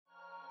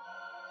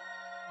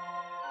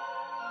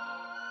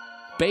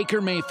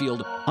Baker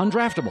Mayfield,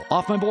 undraftable,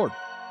 off my board.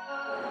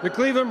 The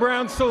Cleveland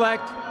Browns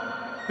select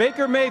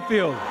Baker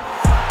Mayfield. What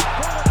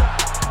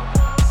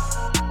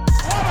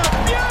a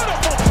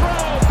beautiful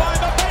throw by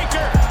the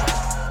Baker.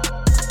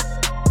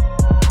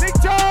 Big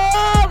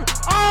Tom!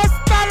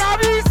 Hasta la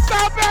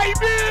vista,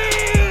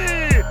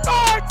 baby!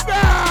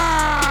 Touchdown!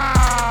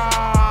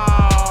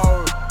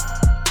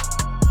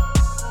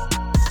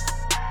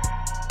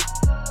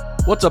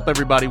 What's up,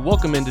 everybody?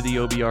 Welcome into the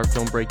OBR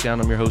Film Breakdown.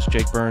 I'm your host,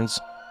 Jake Burns,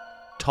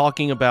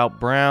 talking about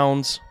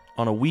Browns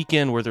on a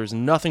weekend where there's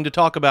nothing to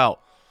talk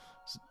about.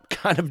 It's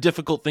kind of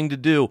difficult thing to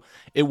do.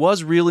 It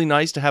was really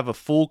nice to have a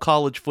full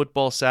college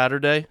football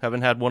Saturday.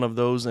 Haven't had one of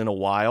those in a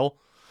while.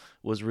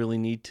 It was really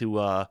neat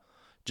to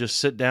just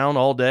sit down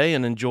all day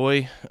and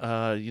enjoy,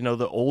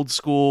 the old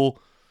school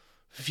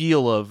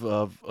feel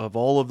of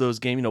all of those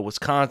games.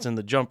 Wisconsin,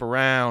 the jump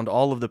around,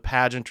 all of the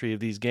pageantry of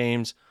these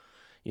games.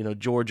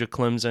 Georgia,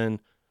 Clemson,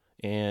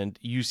 and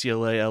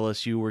UCLA,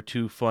 LSU were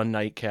two fun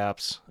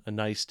nightcaps, a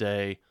nice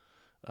day.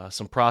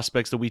 Some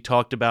prospects that we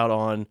talked about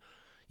on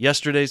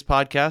yesterday's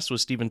podcast with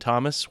Stephen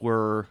Thomas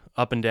were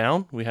up and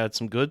down. We had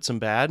some good, some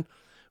bad.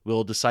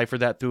 We'll decipher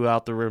that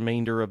throughout the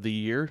remainder of the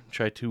year,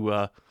 try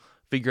to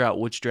figure out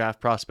which draft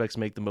prospects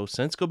make the most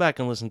sense. Go back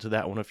and listen to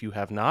that one if you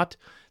have not.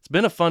 It's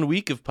been a fun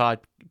week of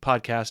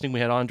podcasting. We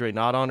had Andre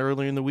Knott on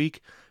earlier in the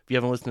week. If you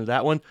haven't listened to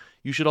that one,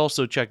 you should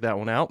also check that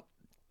one out.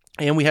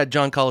 And we had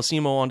John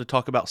Colosimo on to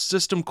talk about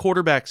system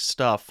quarterback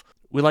stuff.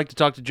 We like to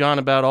talk to John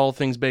about all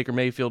things Baker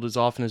Mayfield as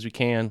often as we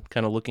can,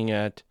 kind of looking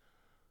at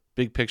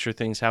big picture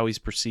things, how he's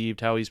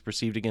perceived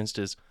against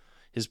his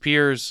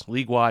peers,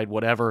 league-wide,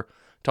 whatever.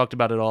 Talked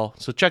about it all.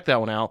 So check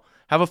that one out.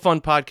 Have a fun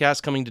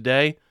podcast coming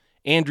today.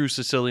 Andrew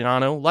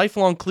Siciliano,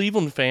 lifelong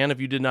Cleveland fan, if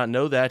you did not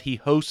know that. He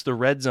hosts the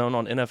Red Zone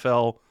on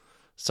NFL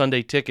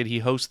Sunday Ticket. He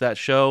hosts that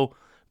show,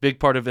 big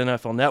part of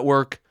NFL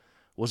Network.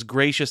 Was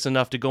gracious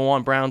enough to go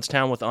on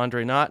Brownstown with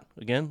Andre Knott.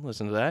 Again,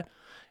 listen to that.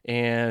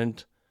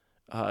 And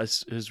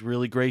is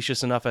really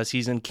gracious enough as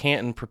he's in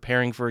Canton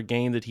preparing for a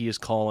game that he is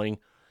calling,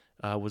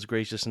 was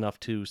gracious enough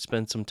to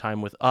spend some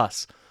time with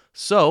us.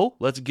 So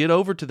let's get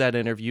over to that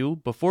interview.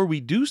 Before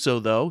we do so,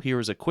 though, here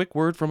is a quick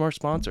word from our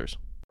sponsors.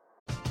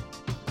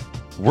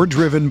 We're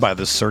driven by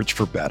the search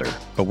for better.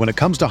 But when it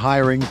comes to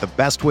hiring, the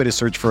best way to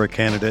search for a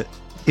candidate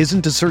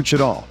isn't to search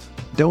at all.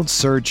 Don't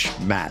search,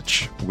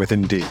 match with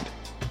Indeed.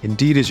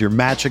 Indeed is your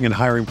matching and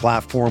hiring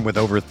platform with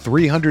over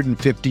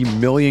 350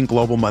 million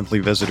global monthly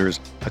visitors,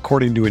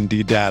 according to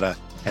Indeed data,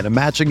 and a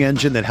matching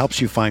engine that helps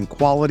you find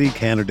quality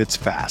candidates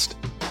fast.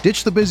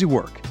 Ditch the busy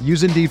work.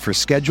 Use Indeed for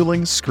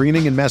scheduling,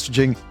 screening, and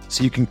messaging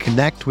so you can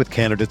connect with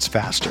candidates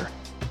faster.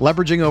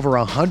 Leveraging over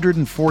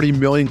 140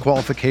 million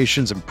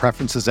qualifications and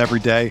preferences every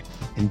day,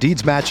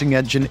 Indeed's matching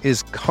engine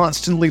is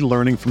constantly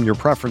learning from your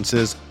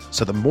preferences,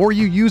 so the more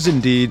you use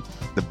Indeed,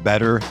 the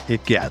better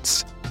it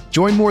gets.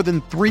 Join more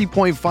than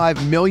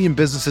 3.5 million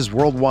businesses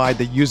worldwide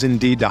that use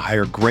Indeed to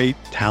hire great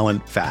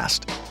talent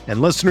fast. And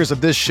listeners of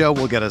this show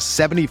will get a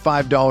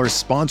 $75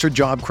 sponsored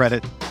job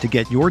credit to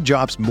get your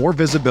jobs more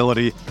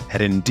visibility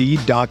at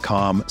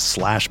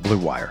Indeed.com/Blue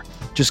Wire.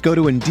 Just go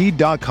to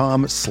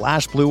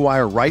Indeed.com/Blue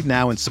Wire right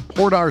now and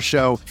support our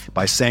show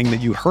by saying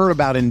that you heard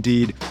about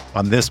Indeed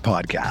on this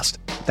podcast.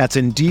 That's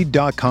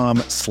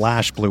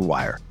Indeed.com/Blue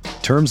Wire.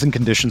 Terms and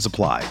conditions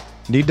apply.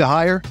 Need to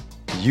hire?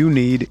 You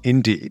need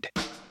Indeed.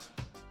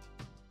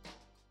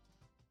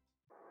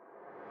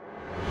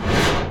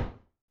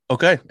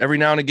 Okay, every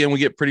now and again we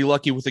get pretty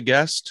lucky with a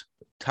guest.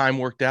 Time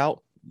worked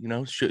out,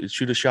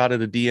 shoot a shot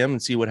at a DM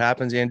and see what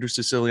happens. Andrew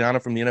Siciliano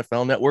from the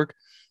NFL Network,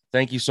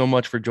 thank you so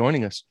much for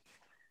joining us.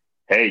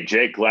 Hey,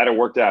 Jake, glad it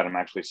worked out. I'm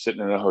actually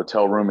sitting in a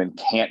hotel room in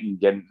Canton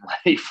getting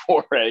ready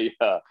for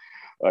a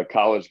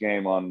college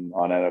game on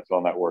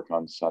NFL Network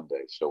on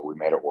Sunday, so we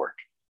made it work.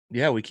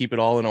 Yeah, we keep it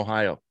all in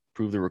Ohio.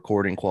 Prove the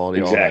recording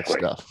quality,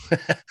 exactly. All that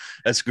stuff.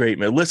 That's great,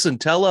 man. Listen,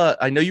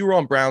 I know you were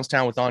on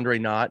Brownstown with Andre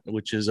Knott,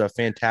 which is a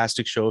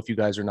fantastic show. If you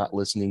guys are not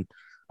listening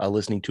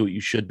to it,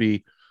 you should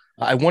be.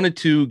 I wanted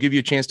to give you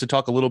a chance to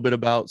talk a little bit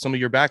about some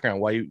of your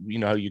background, why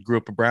you grew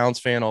up a Browns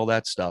fan, all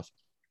that stuff.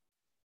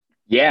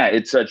 Yeah,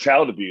 it's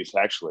child abuse,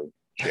 actually,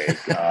 Jake.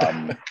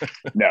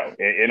 No,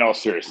 in all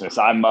seriousness,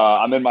 I'm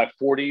in my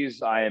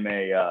 40s. I am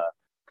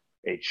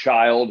a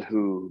child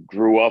who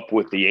grew up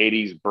with the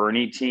 80s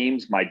Bernie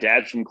teams. My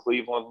dad's from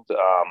Cleveland,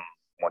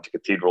 went to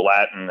Cathedral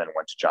Latin and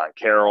went to John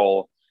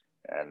Carroll.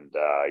 And,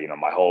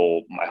 my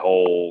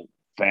whole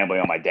family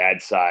on my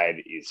dad's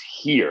side is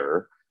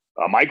here.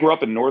 I grew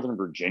up in Northern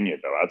Virginia,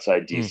 though,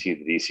 outside DC,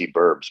 the DC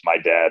burbs. My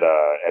dad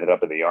ended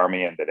up in the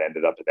Army and then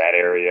ended up in that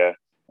area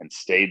and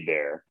stayed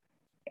there.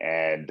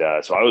 And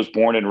so I was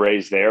born and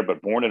raised there,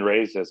 but born and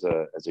raised as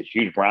a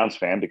huge Browns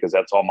fan because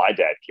that's all my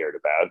dad cared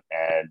about.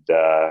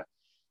 And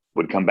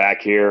would come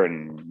back here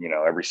and,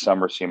 every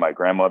summer see my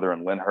grandmother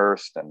in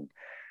Lyndhurst and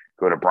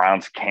go to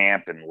Browns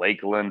camp in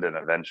Lakeland and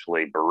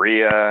eventually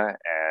Berea,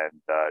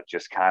 and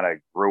just kind of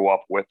grew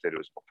up with it. It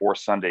was before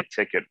Sunday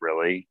Ticket,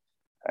 really.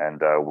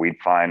 And we'd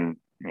find,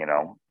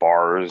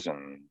 bars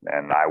and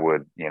I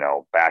would,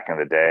 back in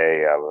the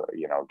day,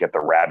 get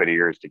the rabbit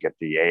ears to get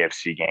the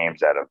AFC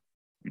games out of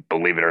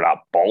believe it or not,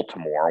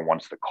 Baltimore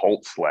once the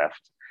Colts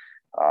left,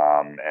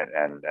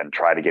 and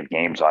try to get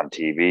games on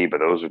TV. But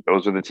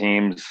those are the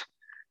teams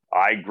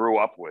I grew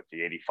up with.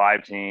 The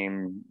 '85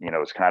 team,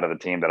 is kind of the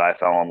team that I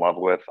fell in love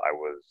with. I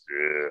was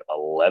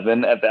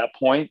 11 at that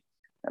point,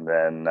 and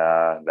then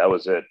that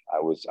was it. I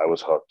was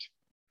hooked.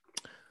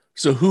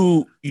 So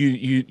who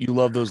you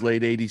love those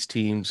late '80s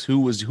teams?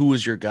 Who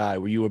was your guy?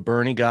 Were you a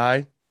Bernie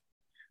guy?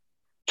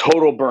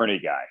 Total Bernie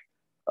guy.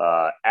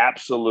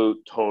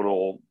 Absolute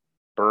total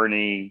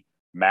Bernie,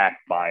 Mac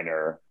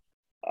Biner,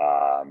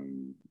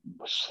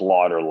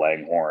 Slaughter,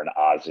 Langhorne,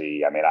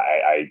 Ozzie. I mean,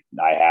 I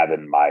have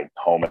in my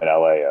home in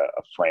LA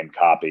a framed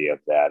copy of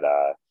that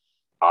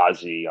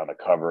Ozzie on the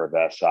cover of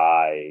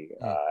SI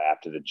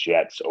after the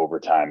Jets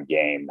overtime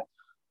game.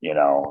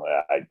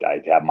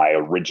 I have my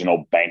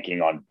original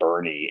Banking on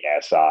Bernie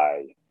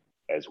SI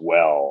as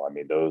well. I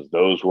mean, those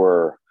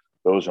are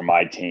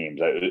my teams.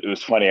 It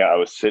was funny. I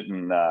was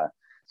sitting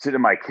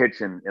in my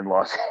kitchen in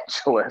Los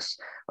Angeles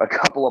a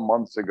couple of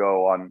months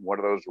ago on one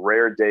of those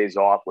rare days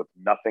off with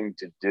nothing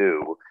to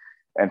do.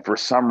 And for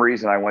some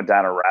reason, I went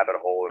down a rabbit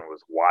hole and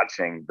was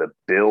watching the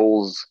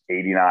Bills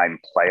 '89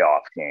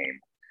 playoff game,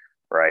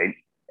 right?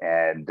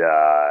 And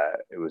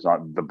it was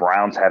on, the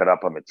Browns had it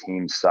up on the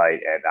team site,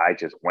 and I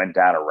just went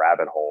down a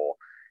rabbit hole.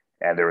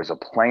 And there was a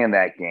play in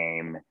that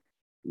game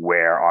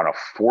where on a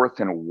 4th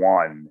and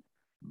 1,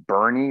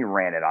 Bernie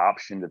ran an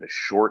option to the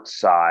short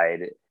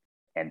side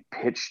and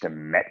pitched to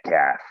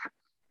Metcalf,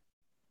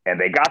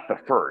 and they got the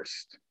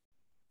first.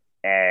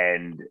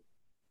 And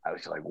I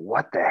was like,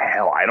 what the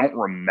hell? I don't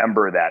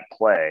remember that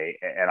play.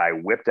 And I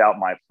whipped out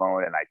my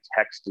phone and I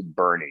texted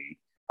Bernie.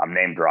 I'm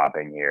name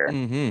dropping here.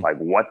 Mm-hmm. Like,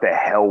 what the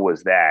hell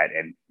was that?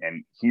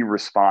 And he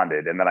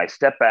responded. And then I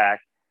stepped back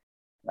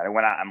and I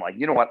went out. I'm like,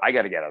 you know what? I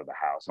got to get out of the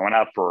house. I went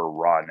out for a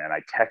run and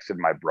I texted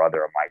my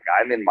brother. I'm like,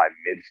 I'm in my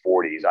mid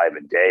 40s. I have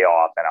a day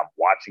off and I'm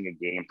watching a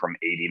game from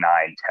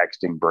 '89,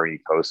 texting Bernie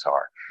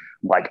Kosar.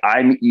 Like,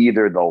 I'm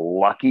either the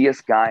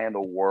luckiest guy in the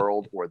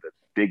world or the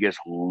biggest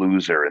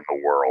loser in the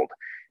world.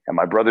 And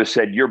my brother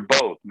said, you're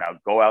both. Now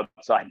go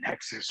outside and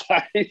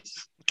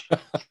exercise.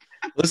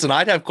 Listen,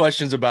 I'd have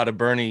questions about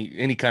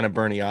any kind of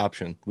Bernie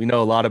option. We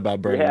know a lot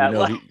about Bernie. Yeah, we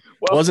know he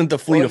wasn't the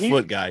fleet of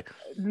foot guy.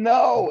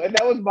 No, and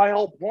that was my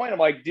whole point. I'm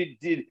like,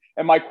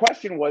 and my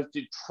question was,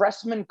 did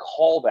Tressman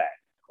call that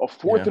a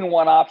 4th and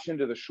 1 option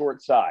to the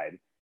short side,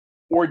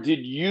 or did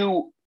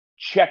you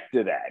check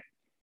to that?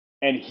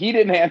 And he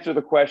didn't answer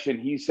the question.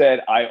 He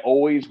said, I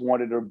always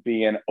wanted to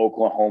be an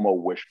Oklahoma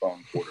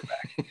wishbone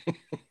quarterback.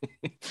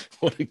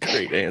 What a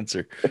great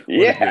answer.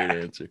 Yeah. A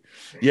great answer.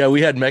 Yeah,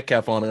 we had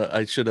Metcalf on.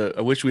 I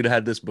wish we'd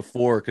had this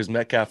before, because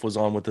Metcalf was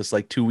on with us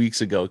like 2 weeks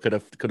ago. Could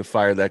have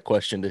fired that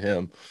question to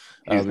him.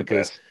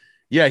 Because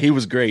he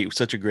was great.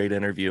 Such a great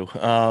interview.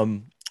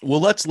 Well,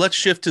 let's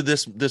shift to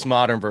this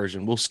modern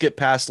version. We'll skip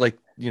past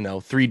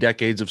 3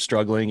 decades of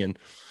struggling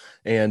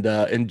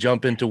and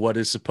jump into what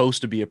is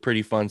supposed to be a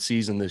pretty fun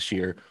season this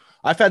year.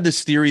 I've had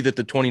this theory that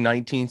the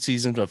 2019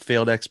 season of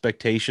failed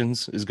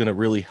expectations is going to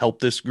really help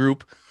this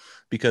group,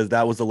 because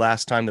that was the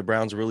last time the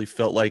Browns really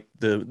felt like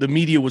the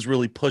media was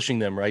really pushing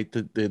them, right?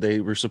 They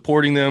were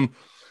supporting them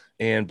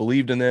and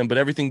believed in them, but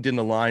everything didn't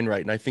align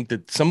right. And I think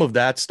that some of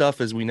that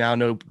stuff, as we now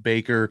know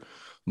Baker,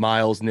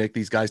 Miles, Nick,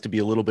 these guys to be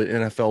a little bit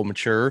NFL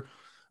mature,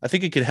 I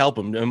think it could help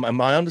them.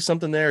 Am I onto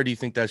something there, or do you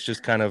think that's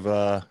just kind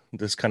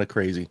of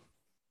crazy?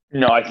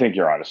 No, I think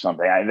you're onto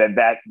something.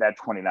 That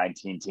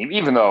 2019 team,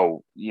 even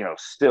though,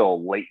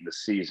 still late in the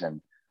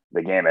season,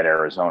 the game at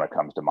Arizona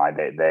comes to mind.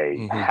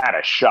 They had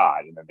a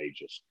shot, and then they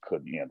just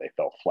couldn't. They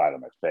fell flat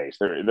on their face.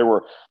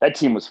 That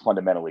team was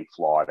fundamentally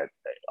flawed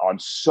on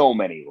so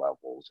many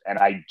levels, and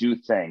I do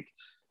think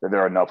that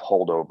there are enough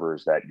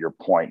holdovers that your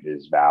point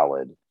is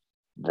valid,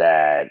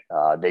 that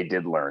they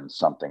did learn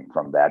something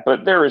from that.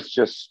 But there is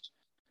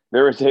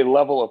a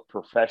level of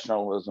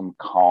professionalism,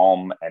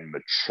 calm, and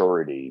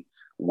maturity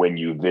when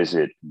you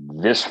visit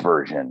this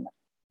version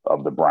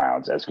of the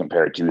Browns as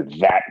compared to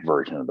that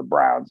version of the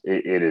Browns.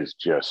 It is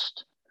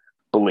just,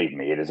 believe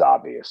me, it is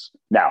obvious.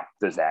 Now,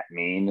 does that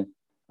mean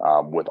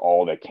with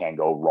all that can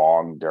go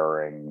wrong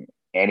during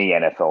any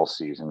NFL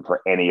season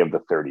for any of the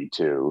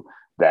 32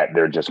 that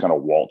they're just going to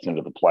waltz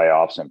into the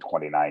playoffs in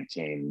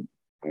 2019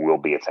 will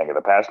be a thing of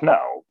the past?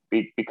 No,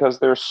 because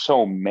there's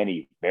so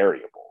many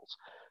variables.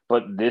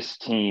 But this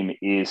team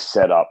is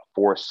set up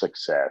for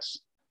success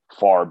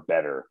far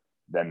better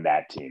than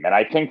that team. And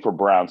I think for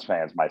Browns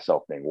fans,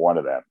 myself being one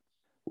of them,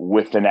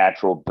 with the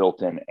natural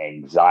built-in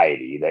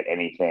anxiety that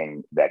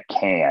anything that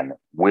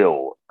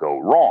will go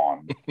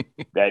wrong,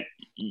 that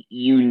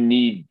you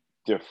need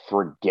to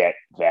forget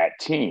that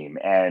team.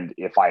 And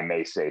if I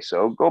may say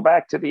so, go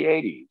back to the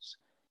 80s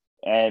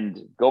and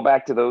go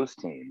back to those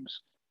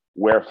teams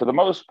where, for the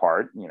most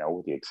part,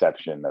 with the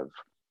exception of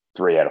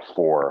 3 out of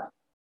 4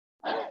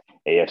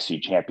 AFC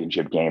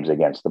championship games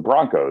against the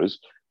Broncos,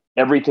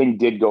 everything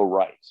did go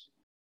right.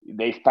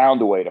 They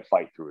found a way to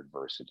fight through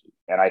adversity.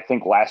 And I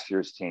think last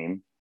year's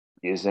team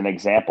is an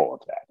example of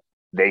that.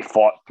 They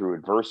fought through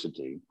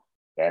adversity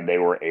and they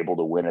were able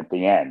to win at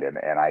the end. And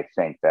I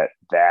think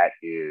that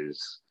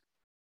is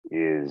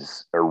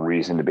is a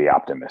reason to be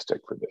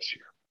optimistic for this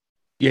year.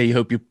 Yeah, you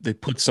hope they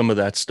put some of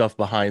that stuff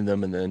behind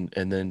them,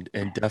 and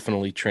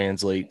definitely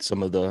translate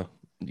some of the,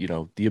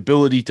 the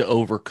ability to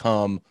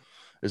overcome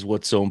is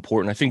what's so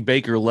important. I think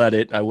Baker led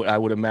it. I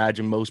would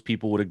imagine most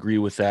people would agree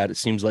with that. It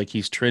seems like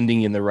he's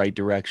trending in the right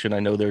direction.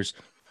 I know there's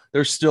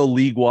still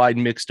league-wide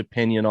mixed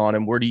opinion on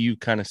him. Where do you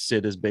kind of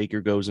sit as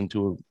Baker goes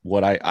into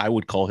what I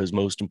would call his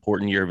most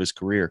important year of his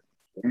career?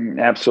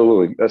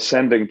 Absolutely.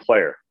 Ascending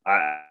player.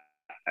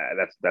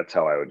 That's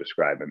how I would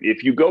describe him.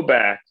 If you go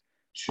back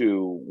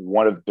to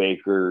one of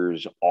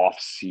Baker's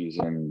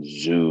off-season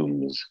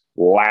Zooms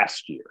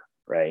last year,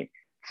 right?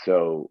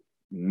 So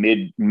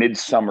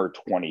midsummer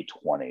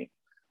 2020,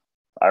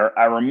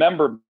 I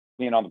remember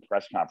being on the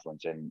press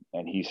conference and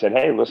he said,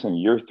 "Hey, listen,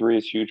 year 3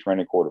 is huge for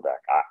any quarterback.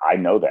 I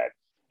know that.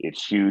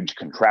 It's huge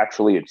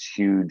contractually. It's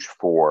huge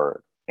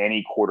for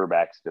any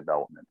quarterback's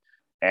development."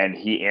 And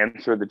he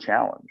answered the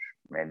challenge.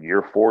 And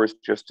year 4 is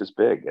just as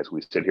big. As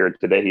we sit here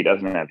today, he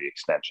doesn't have the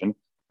extension.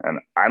 And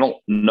I don't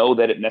know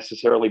that it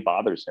necessarily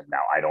bothers him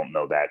now. I don't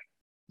know that.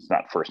 It's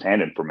not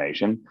firsthand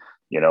information.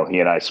 He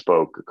and I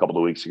spoke a couple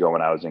of weeks ago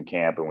when I was in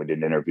camp and we did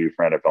an interview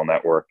for NFL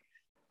Network.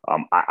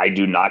 I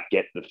do not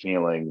get the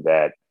feeling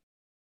that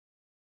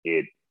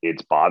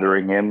it's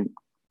bothering him.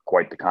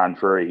 Quite the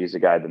contrary. He's a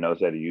guy that knows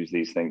how to use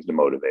these things to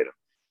motivate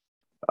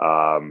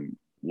him.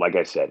 Like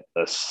I said,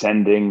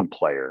 ascending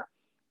player.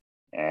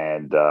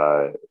 And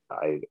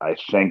I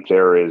think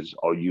there is,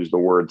 I'll use the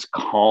words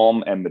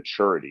calm and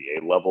maturity,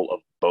 a level of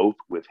both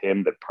with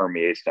him that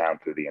permeates down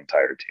through the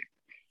entire team.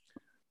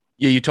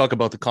 Yeah, you talk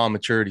about the calm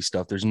maturity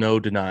stuff. There's no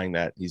denying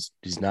that. He's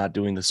not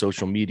doing the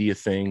social media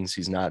things.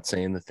 He's not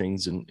saying the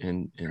things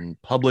in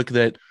public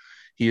that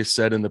he has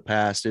said in the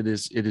past. It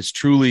is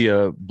truly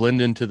a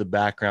blend into the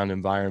background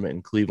environment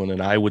in Cleveland.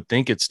 And I would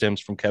think it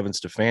stems from Kevin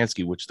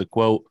Stefanski, which the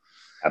quote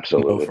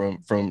absolutely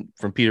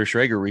from Peter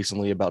Schrager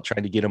recently about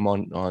trying to get him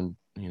on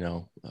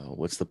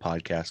what's the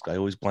podcast? I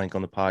always blank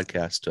on the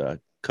podcast.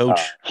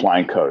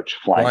 Flying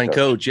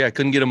Coach. Yeah,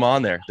 couldn't get him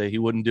on there. He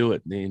wouldn't do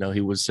it.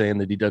 He was saying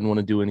that he doesn't want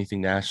to do anything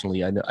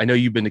nationally. I know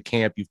you've been to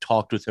camp. You've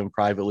talked with him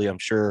privately, I'm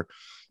sure.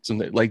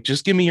 Something like,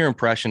 just give me your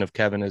impression of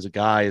Kevin as a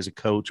guy, as a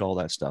coach, all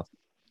that stuff.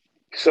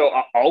 So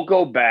I'll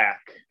go back,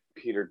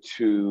 Peter,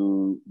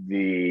 to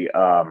the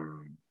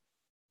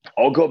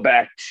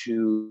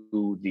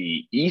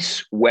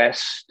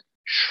East-West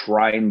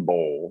Shrine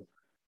Bowl,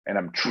 and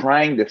I'm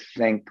trying to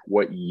think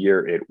what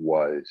year it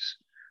was,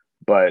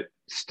 but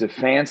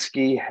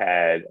Stefanski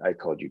had, I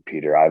called you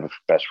Peter. I have a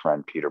best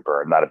friend, Peter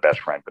Burns, not a best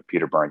friend, but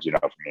Peter Burns, from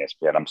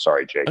ESPN. I'm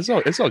sorry, Jake.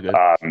 It's all good.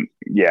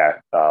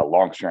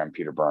 Longstream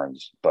Peter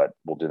Burns, but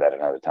we'll do that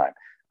another time.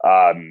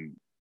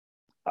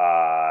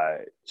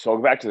 So I'll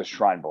go back to the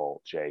Shrine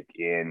Bowl, Jake,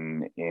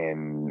 in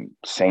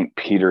St.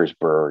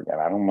 Petersburg, and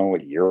I don't know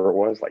what year it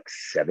was, like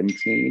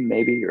 17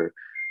 maybe, or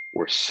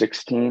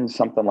 16,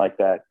 something like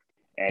that.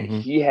 And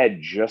he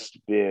had just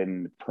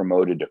been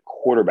promoted to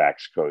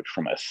quarterbacks coach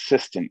from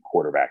assistant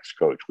quarterbacks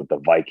coach with the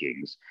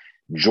Vikings.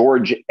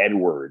 George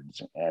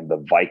Edwards and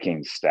the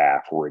Vikings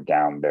staff were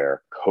down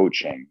there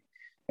coaching.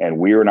 And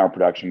we were in our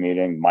production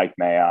meeting, Mike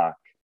Mayock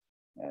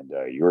and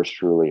yours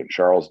truly and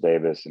Charles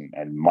Davis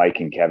and Mike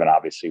and Kevin,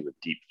 obviously with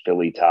deep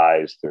Philly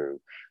ties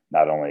through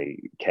not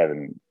only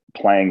Kevin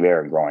playing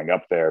there and growing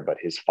up there, but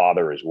his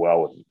father as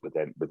well with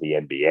the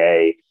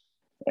NBA.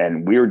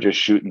 And we were just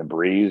shooting the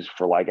breeze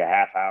for like a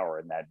half hour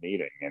in that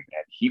meeting. And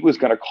he was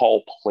going to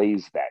call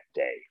plays that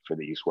day for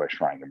the East-West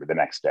Shrine, or the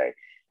next day.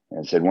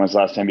 And said, "When's the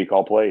last time you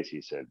called plays?"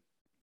 He said,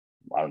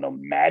 "I don't know,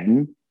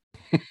 Madden."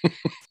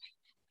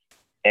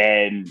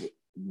 And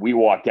we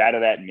walked out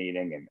of that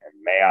meeting and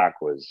Mayock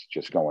was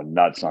just going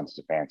nuts on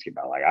Stefanski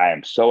about, like, "I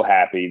am so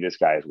happy. This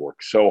guy has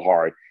worked so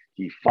hard.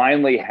 He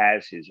finally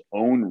has his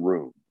own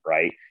room,"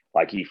 right?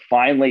 Like, he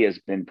finally has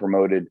been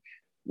promoted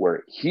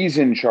where he's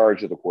in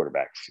charge of the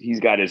quarterbacks.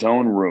 He's got his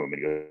own room.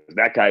 And he goes,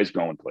 "That guy's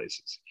going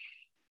places."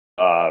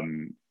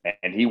 And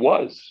he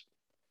was.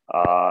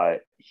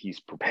 He's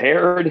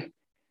prepared.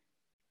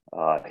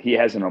 He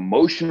has an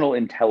emotional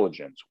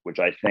intelligence, which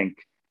I think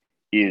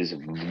is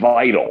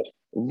vital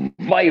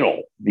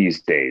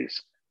these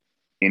days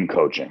in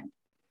coaching.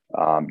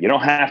 You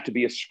don't have to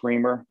be a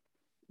screamer.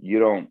 You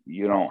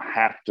don't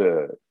have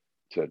to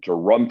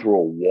run through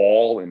a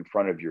wall in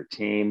front of your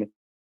team.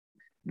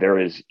 There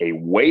is a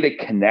way to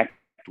connect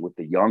with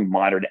the young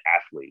modern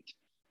athlete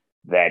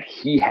that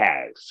he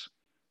has,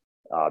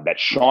 that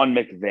Sean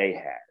McVay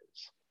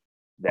has,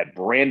 that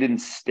Brandon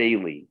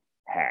Staley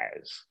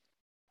has.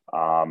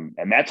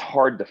 And that's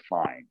hard to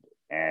find.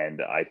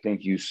 And I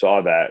think you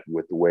saw that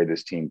with the way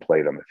this team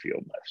played on the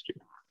field last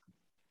year.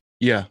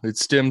 Yeah, it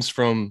stems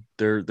from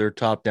their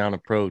top-down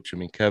approach. I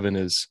mean,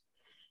 Kevin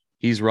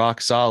he's rock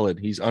solid.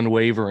 He's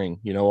unwavering.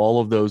 All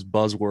of those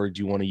buzzwords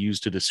you want to use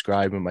to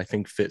describe him, I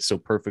think, fit so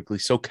perfectly,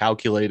 so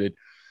calculated.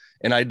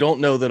 And I don't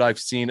know that I've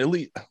seen, at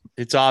least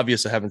it's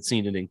obvious I haven't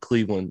seen it in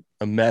Cleveland,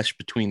 a mesh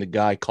between the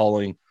guy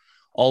calling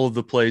all of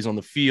the plays on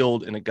the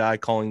field and a guy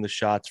calling the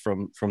shots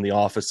from the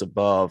office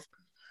above.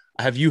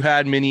 Have you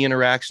had many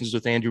interactions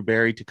with Andrew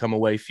Berry to come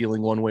away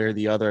feeling one way or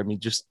the other? I mean,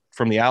 just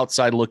from the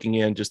outside looking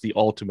in, just the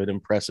ultimate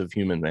impressive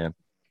human, man.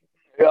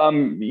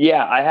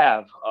 Yeah, I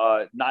have.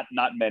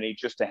 Not many,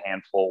 just a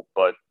handful,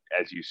 but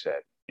as you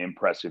said,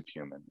 impressive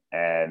human.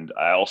 And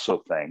I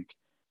also think,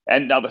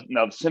 and now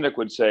the cynic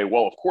would say,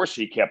 well, of course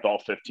he kept all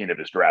 15 of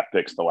his draft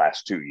picks the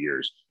last 2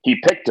 years.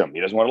 He picked them. He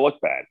doesn't want to look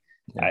bad.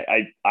 Yeah.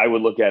 I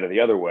would look at it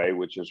the other way,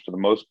 which is for the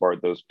most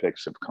part, those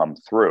picks have come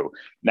through.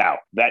 Now,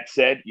 that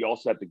said, you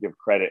also have to give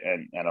credit.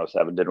 And I was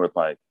having dinner with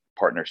my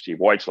partner, Steve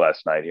Weitz,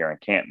 last night here in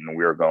Canton, and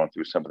we were going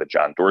through some of the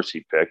John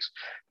Dorsey picks.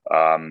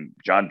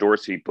 John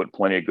Dorsey put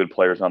plenty of good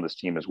players on this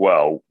team as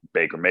well.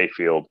 Baker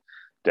Mayfield,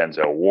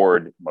 Denzel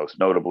Ward, most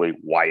notably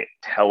Wyatt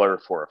Teller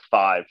for a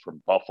 5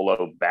 from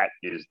Buffalo. That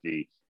is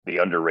the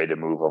underrated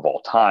move of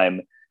all time.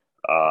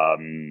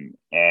 And,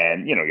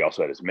 he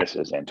also had his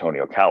misses,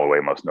 Antonio Callaway,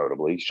 most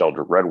notably,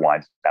 Sheldrick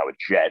Redwine's now a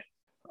Jet.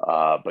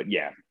 But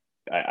yeah,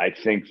 I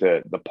think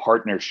that the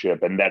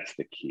partnership, and that's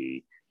the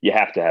key, you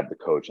have to have the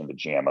coach and the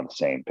GM on the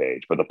same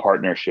page, but the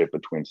partnership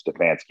between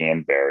Stefanski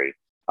and Berry,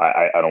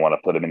 I don't want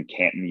to put him in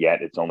Canton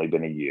yet. It's only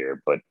been a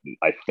year, but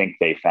I think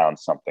they found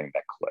something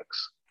that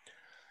clicks.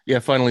 Yeah.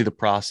 Finally, the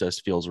process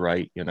feels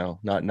right.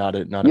 Not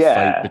a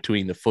fight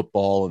between the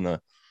football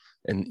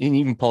and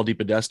even Paul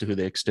DePodesta, who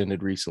they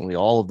extended recently.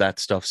 All of that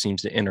stuff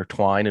seems to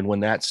intertwine. And when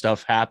that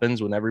stuff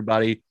happens, when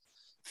everybody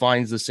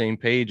finds the same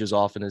page as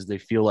often as they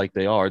feel like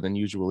they are, then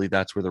usually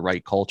that's where the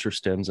right culture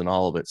stems and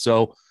all of it.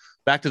 So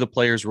back to the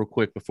players real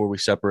quick before we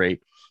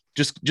separate.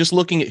 Just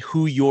looking at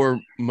who you're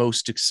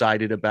most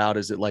excited about.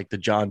 Is it like the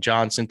John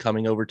Johnson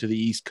coming over to the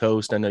East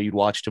Coast? I know you'd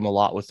watched him a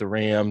lot with the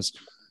Rams.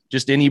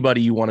 Just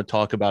anybody you want to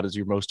talk about as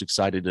you're most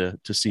excited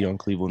to see on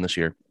Cleveland this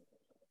year?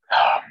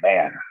 Oh,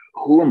 man.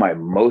 Who am I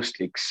most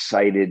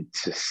excited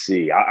to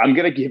see? I'm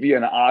going to give you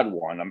an odd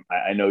one.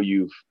 I know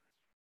you've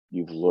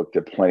looked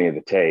at plenty of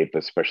the tape,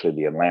 especially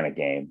the Atlanta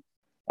game.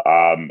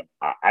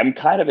 I'm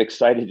kind of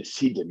excited to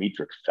see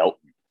Demetric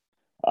Felton.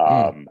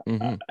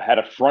 Had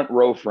a front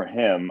row for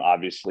him,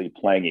 obviously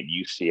playing at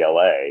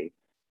UCLA,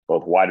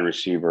 both wide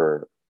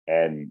receiver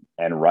and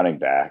running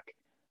back.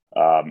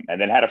 And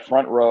then had a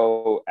front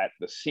row at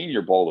the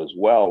Senior Bowl as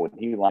well, when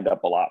he lined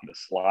up a lot in the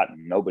slot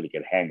and nobody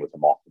could hang with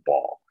him off the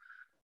ball.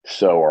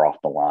 Or off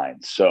the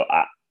line. So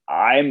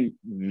I'm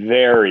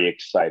very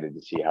excited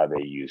to see how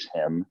they use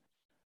him.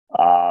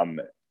 I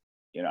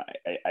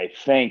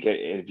think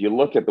if you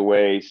look at the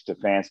way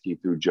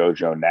Stefanski threw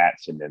JoJo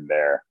Natson in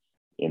there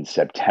in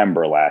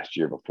September last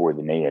year before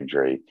the knee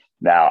injury,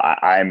 now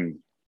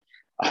I'm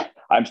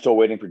still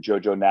waiting for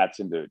JoJo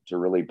Natson to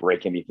really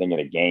break anything in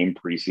a game,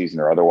 preseason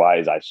or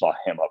otherwise. I saw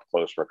him up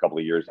close for a couple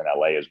of years in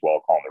LA as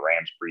well, calling the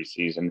Rams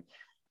preseason.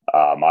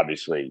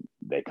 Obviously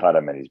they cut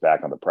him and he's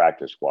back on the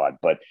practice squad,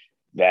 but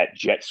that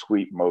jet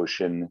sweep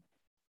motion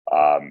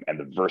and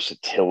the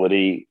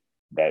versatility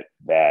that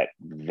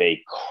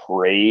they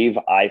crave,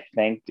 I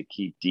think, to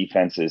keep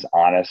defenses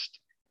honest,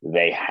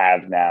 they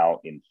have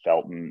now in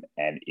Felton,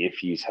 and if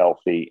he's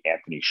healthy,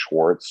 Anthony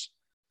Schwartz.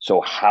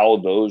 So how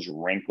those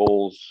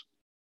wrinkles,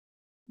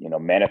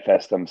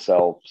 manifest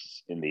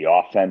themselves in the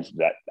offense,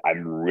 that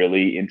I'm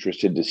really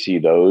interested to see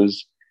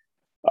those.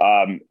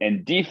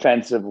 And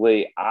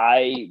defensively,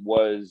 I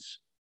was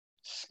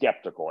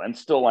skeptical and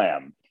still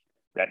am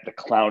that the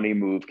Clowney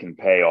move can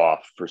pay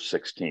off for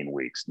 16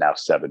 weeks, now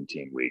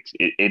 17 weeks.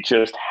 It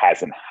just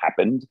hasn't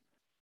happened,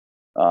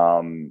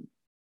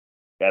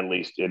 at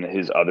least in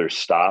his other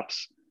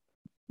stops.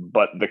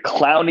 But the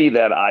Clowney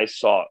that I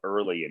saw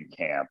early in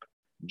camp,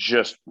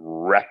 just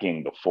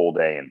wrecking the full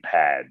day in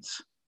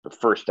pads, the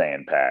first day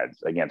in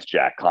pads against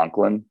Jack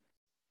Conklin.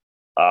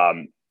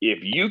 If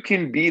you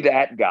can be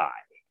that guy,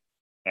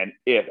 and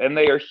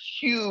they are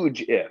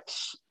huge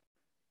ifs,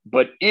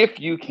 but if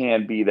you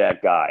can be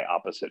that guy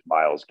opposite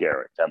Myles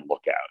Garrett, then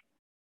look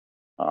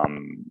out.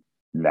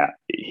 Now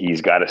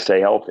he's got to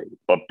stay healthy.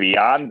 But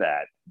beyond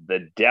that,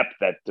 the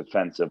depth at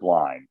defensive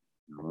line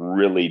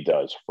really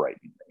does frighten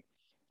me.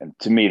 And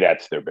to me,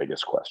 that's their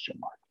biggest question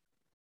mark.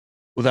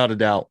 Without a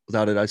doubt.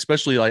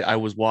 Especially I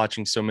was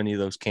watching so many of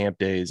those camp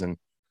days, and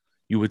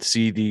you would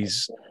see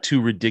these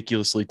two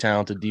ridiculously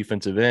talented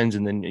defensive ends,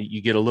 and then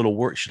you get a little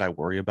worried. Should I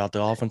worry about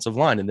the offensive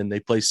line? And then they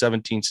play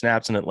 17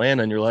 snaps in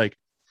Atlanta, and you're like,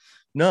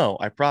 no,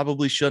 I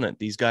probably shouldn't.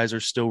 These guys are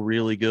still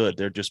really good.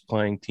 They're just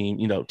playing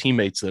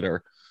teammates that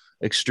are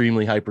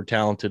extremely hyper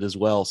talented as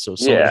well. So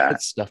some of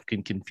that stuff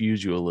can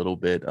confuse you a little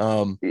bit.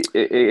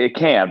 It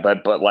can,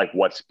 but like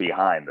what's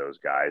behind those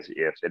guys?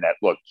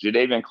 Look,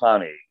 Jadeveon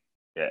Clowney,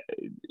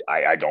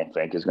 I don't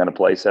think is going to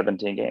play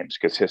 17 games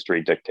because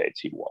history dictates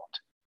he won't.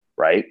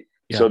 Right.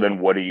 Yeah. So then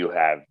what do you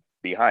have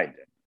behind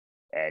him?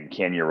 And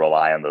can you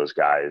rely on those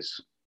guys?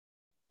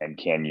 And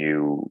can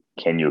you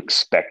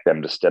expect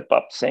them to step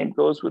up? Same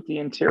goes with the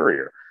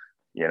interior.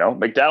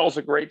 McDowell's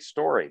a great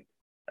story.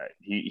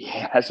 He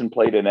hasn't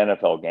played an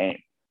NFL game.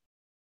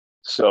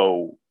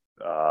 So,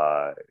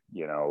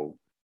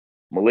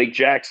 Malik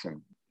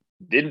Jackson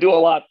didn't do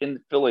a lot in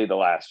Philly the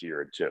last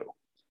year or two.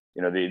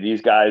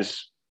 These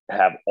guys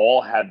have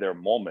all had their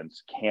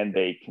moments. Can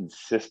they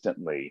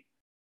consistently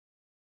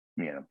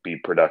be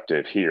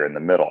productive here in the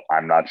middle?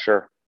 I'm not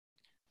sure.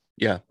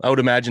 Yeah, I would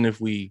imagine if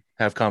we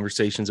have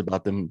conversations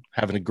about them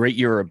having a great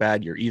year or a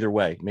bad year, either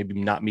way, maybe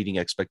not meeting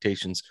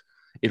expectations,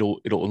 it'll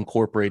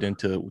incorporate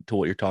into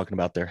what you're talking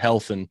about, their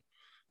health and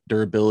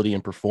durability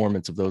and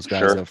performance of those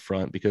guys up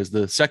front, because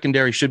the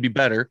secondary should be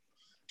better,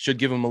 should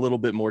give them a little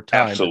bit more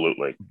time.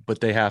 Absolutely.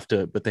 But they have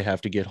to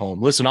get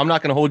home. Listen, I'm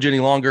not going to hold you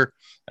any longer.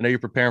 I know you're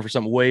preparing for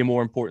something way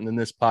more important than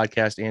this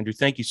podcast, Andrew.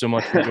 Thank you so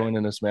much for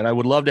joining us, man. I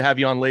would love to have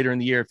you on later in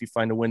the year if you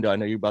find a window. I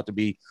know you're about to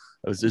be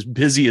as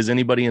busy as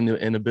anybody in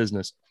the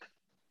business.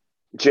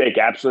 Jake,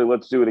 absolutely.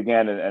 Let's do it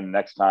again. And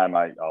next time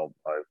I'll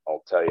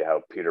tell you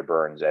how Peter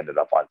Burns ended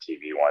up on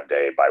TV one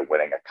day by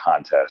winning a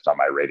contest on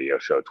my radio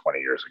show 20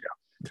 years ago.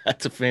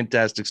 That's a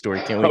fantastic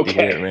story. Can't wait to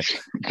hear it, man.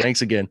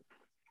 Thanks again.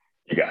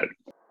 You got it.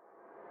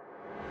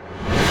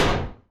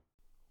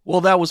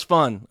 Well, that was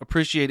fun.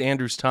 Appreciate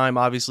Andrew's time.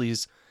 Obviously,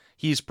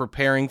 he's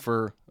preparing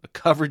for a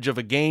coverage of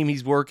a game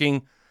he's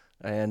working.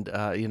 And,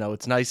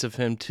 it's nice of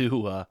him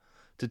to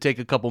take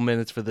a couple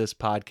minutes for this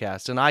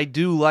podcast. And I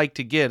do like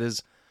to get,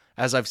 as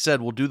I've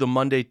said, we'll do the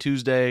Monday,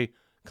 Tuesday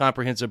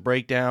comprehensive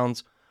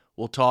breakdowns.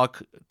 We'll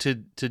talk to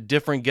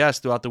different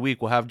guests throughout the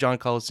week. We'll have John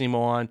Colosimo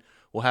on.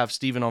 We'll have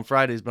Steven on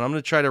Fridays. But I'm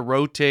going to try to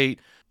rotate,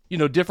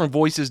 different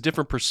voices,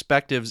 different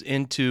perspectives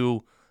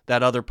into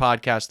that other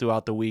podcast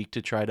throughout the week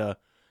to try to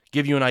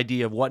give you an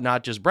idea of what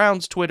not just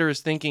Browns Twitter is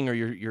thinking or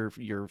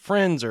your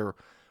friends or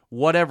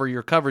whatever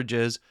your coverage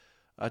is.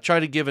 Try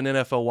to give an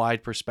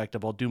NFL-wide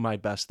perspective. I'll do my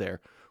best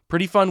there.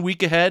 Pretty fun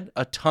week ahead.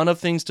 A ton of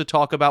things to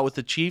talk about with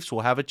the Chiefs.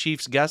 We'll have a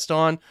Chiefs guest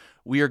on.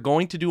 We are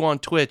going to do on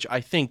Twitch, I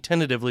think,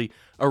 tentatively,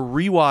 a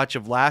rewatch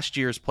of last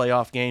year's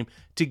playoff game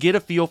to get a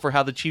feel for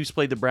how the Chiefs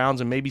played the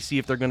Browns and maybe see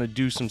if they're going to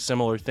do some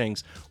similar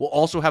things. We'll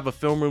also have a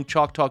Film Room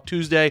Chalk Talk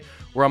Tuesday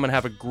where I'm going to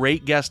have a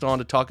great guest on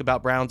to talk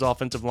about Browns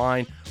offensive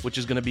line, which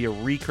is going to be a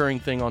recurring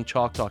thing on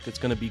Chalk Talk. It's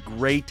going to be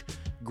great,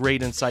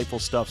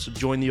 insightful stuff. So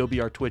join the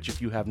OBR Twitch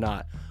if you have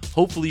not.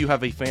 Hopefully you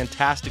have a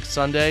fantastic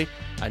Sunday.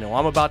 I know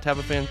I'm about to have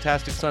a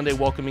fantastic Sunday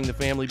welcoming the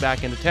family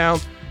back into town.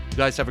 You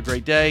guys have a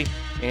great day.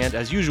 And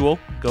as usual,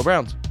 go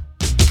Browns.